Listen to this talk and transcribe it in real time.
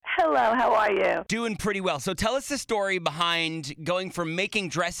Hello, how are you? Doing pretty well. So tell us the story behind going from making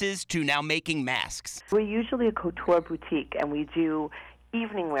dresses to now making masks. We're usually a couture boutique, and we do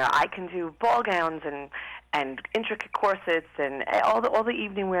evening wear. I can do ball gowns and intricate corsets and all the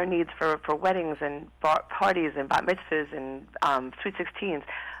evening wear needs for weddings and parties and bat mitzvahs and sweet 16s.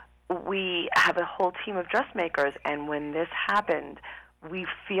 We have a whole team of dressmakers, and when this happened, we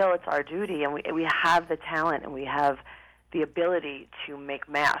feel it's our duty, and we have the talent, and we have the ability to make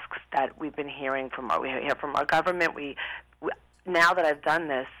masks that we've been hearing from our government. We now that I've done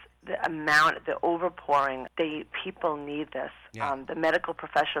this, the overpouring, people need this. Yeah. The medical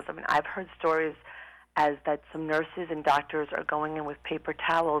professionals. I mean, I've heard stories as that some nurses and doctors are going in with paper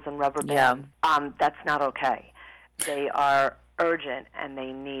towels and rubber bands. That's not okay. They are urgent, and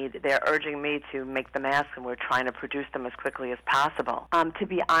they're urging me to make the masks, and we're trying to produce them as quickly as possible. To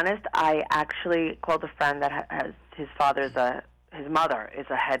be honest, I actually called a friend that has his mother is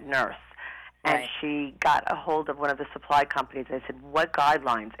a head nurse, and Right. she got a hold of one of the supply companies, and I said, what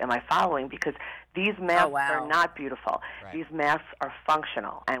guidelines am I following? Because these masks are not beautiful. Right. These masks are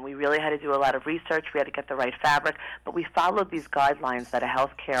functional, and we really had to do a lot of research. We had to get the right fabric, but we followed these guidelines that a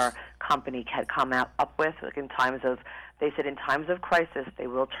healthcare company had come up with, like they said in times of crisis, they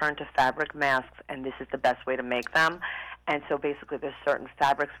will turn to fabric masks, and this is the best way to make them. And so basically there's certain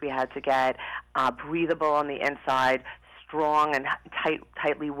fabrics we had to get, breathable on the inside, strong and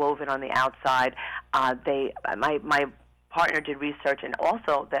tightly woven on the outside. My partner did research, and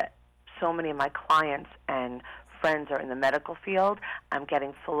also that so many of my clients and friends are in the medical field. I'm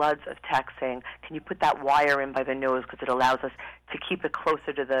getting floods of texts saying, can you put that wire in by the nose because it allows us to keep it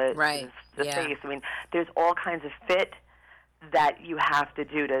closer to the face. I mean, there's all kinds of fit that you have to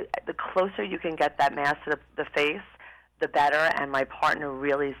do. The closer you can get that mask to the face, the better. And my partner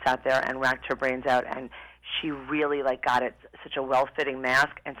really sat there and racked her brains out, and she really got it such a well-fitting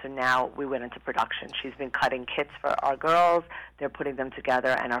mask, and so now we went into production. She's been cutting kits for our girls. They're putting them together,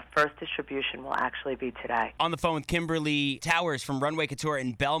 and our first distribution will actually be today. On the phone with Kimberly Towers from Runway Couture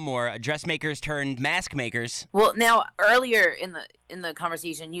in Belmore, dressmakers turned mask makers. Well, now earlier in the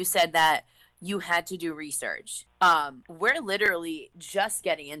conversation, you said that you had to do research. We're literally just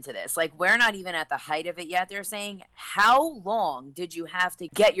getting into this. We're not even at the height of it yet. They're saying, how long did you have to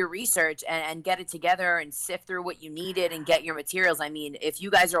get your research and get it together and sift through what you needed and get your materials? I mean, if you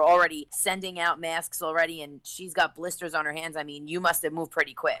guys are already sending out masks already and she's got blisters on her hands, I mean, you must have moved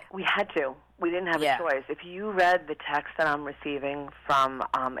pretty quick. We had to. We didn't have a choice. If you read the text that I'm receiving from,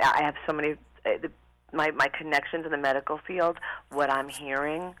 I have so many, my connections in the medical field, what I'm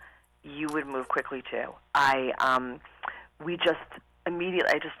hearing, you would move quickly too. I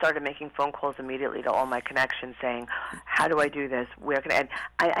just started making phone calls immediately to all my connections saying, how do I do this? Where can I? And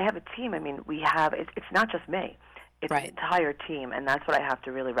I have a team. I mean, it's not just me. It's an entire team, and that's what I have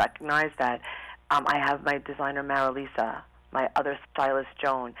to really recognize, that I have my designer, Marilisa, my other stylist,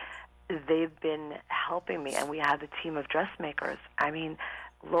 Joan. They've been helping me, and we have a team of dressmakers. I mean,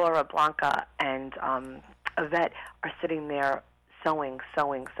 Laura, Blanca, and Yvette are sitting there sewing.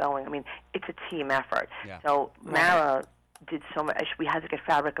 I mean, it's a team effort. Yeah. So Mara did so much. We had to get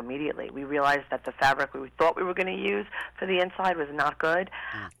fabric immediately. We realized that the fabric we thought we were going to use for the inside was not good.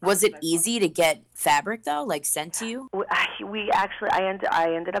 Was it easy to get fabric though, sent to you?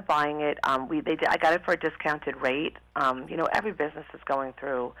 I ended up buying it. I got it for a discounted rate. Every business is going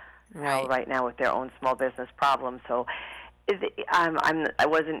through hell right now with their own small business problems. So, I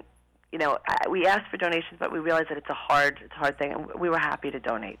wasn't. We asked for donations, but we realized that it's a hard thing, and we were happy to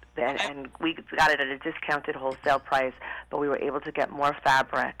donate. And we got it at a discounted wholesale price, but we were able to get more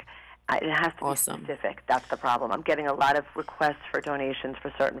fabric. It has to be specific. That's the problem. I'm getting a lot of requests for donations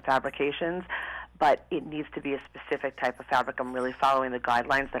for certain fabrications, but it needs to be a specific type of fabric. I'm really following the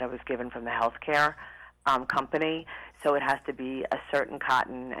guidelines that I was given from the healthcare company. So it has to be a certain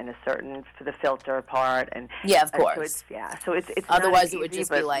cotton and a certain for the filter part, and of course. So it's otherwise not easy, it would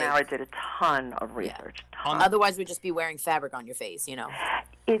just but be Mara did a ton of research. Otherwise we'd just be wearing fabric on your face,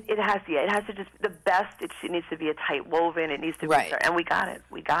 It has to just the best. It needs to be a tight woven. It needs to be and we got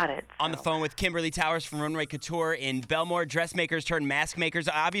it. On the phone with Kimberly Towers from Runway Couture in Belmore, dressmakers turned mask makers.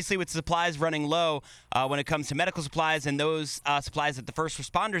 Obviously, with supplies running low when it comes to medical supplies and those supplies that the first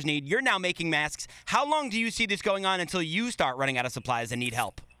responders need, you're now making masks. How long do you see this going on until you start running out of supplies and need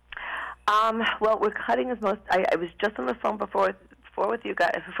help? Well, we're cutting as most. I was just on the phone before with you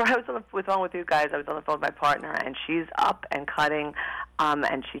guys. Before I was on the phone with you guys, I was on the phone with my partner, and she's up and cutting.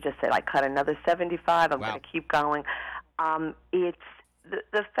 And she just said, I cut another 75. I'm going to keep going. It's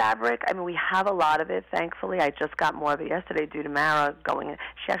the fabric. I mean, we have a lot of it, thankfully. I just got more of it yesterday due to Mara going in.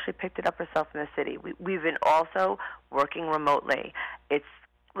 She actually picked it up herself in the city. We've been also working remotely.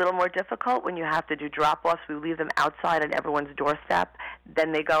 a little more difficult when you have to do drop-offs. We leave them outside on everyone's doorstep.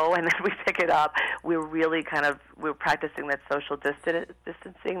 Then they go, and then we pick it up. We're really we're practicing that social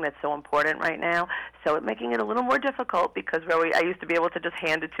distancing that's so important right now. So it's making it a little more difficult because I used to be able to just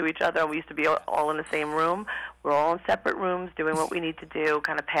hand it to each other, and we used to be all in the same room. We're all in separate rooms doing what we need to do,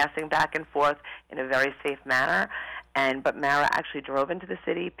 kind of passing back and forth in a very safe manner. But Mara actually drove into the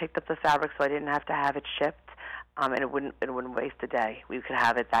city, picked up the fabric so I didn't have to have it shipped. And it wouldn't waste a day. We could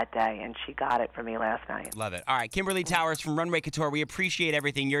have it that day, and she got it for me last night. Love it. All right, Kimberly Towers from Runway Couture. We appreciate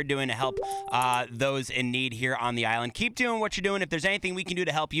everything you're doing to help those in need here on the island. Keep doing what you're doing. If there's anything we can do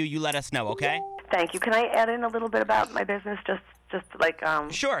to help you, you let us know, okay? Thank you. Can I add in a little bit about my business? Just like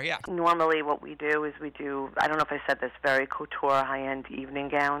Sure, yeah. Normally, what we do is I don't know if I said this, very couture high-end evening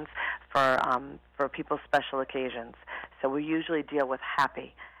gowns for people's special occasions. So we usually deal with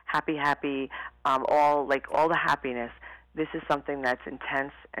happy, all the happiness. This is something that's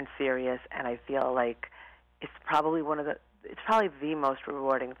intense and serious, and I feel like it's probably the most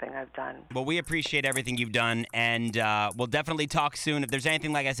rewarding thing I've done. Well, we appreciate everything you've done, and we'll definitely talk soon. If there's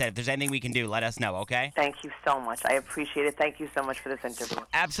anything, like I said, if there's anything we can do, let us know, okay? Thank you so much. I appreciate it. Thank you so much for this interview.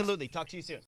 Absolutely. Talk to you soon.